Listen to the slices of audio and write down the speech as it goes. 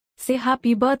Say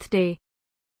happy birthday.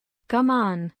 Come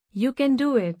on, you can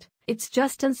do it. It's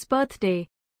Justin's birthday.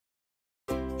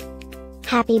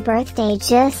 Happy birthday,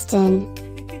 Justin.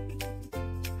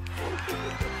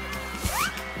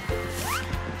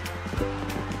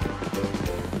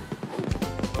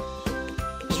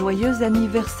 Joyeux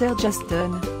anniversaire,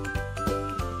 Justin.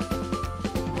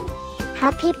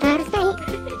 Happy birthday,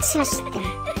 Justin.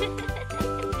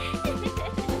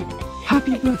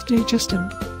 Happy birthday,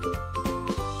 Justin.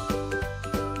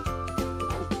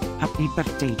 Happy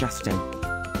birthday, Justin.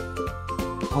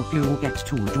 Hope you get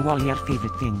to do all your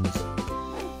favorite things.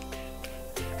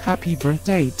 Happy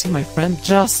birthday to my friend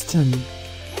Justin.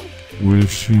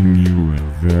 Wishing you a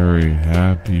very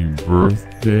happy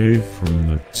birthday from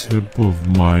the tip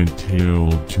of my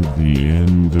tail to the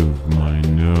end of my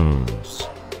nose.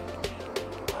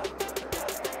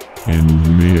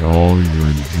 And may all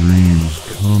your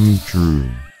dreams come true.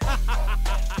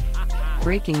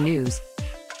 Breaking news.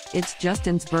 It's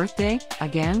Justin's birthday,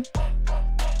 again?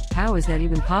 How is that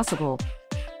even possible?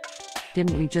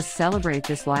 Didn't we just celebrate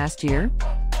this last year?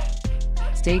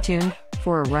 Stay tuned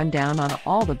for a rundown on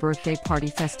all the birthday party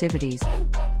festivities.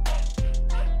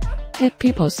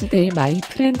 Happy birthday, my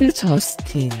friend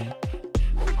Justin.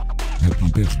 Happy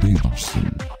birthday,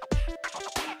 Justin.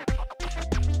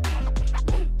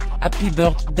 Happy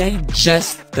birthday,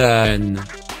 Justin.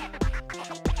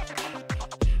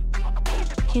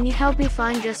 Can you help me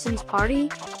find Justin's party?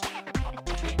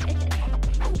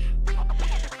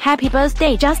 Happy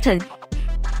birthday, Justin.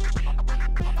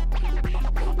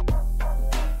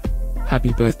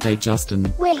 Happy birthday,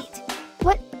 Justin. Wait,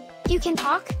 what? You can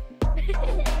talk?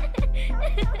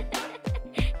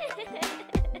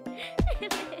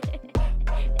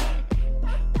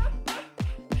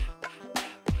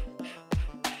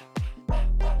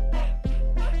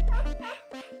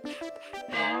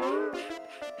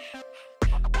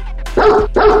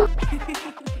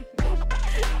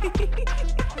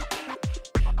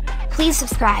 Please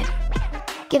subscribe,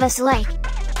 give us a like,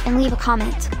 and leave a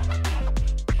comment.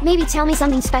 Maybe tell me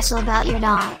something special about your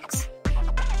dogs.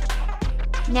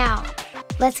 Now,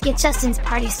 let's get Justin's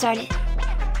party started.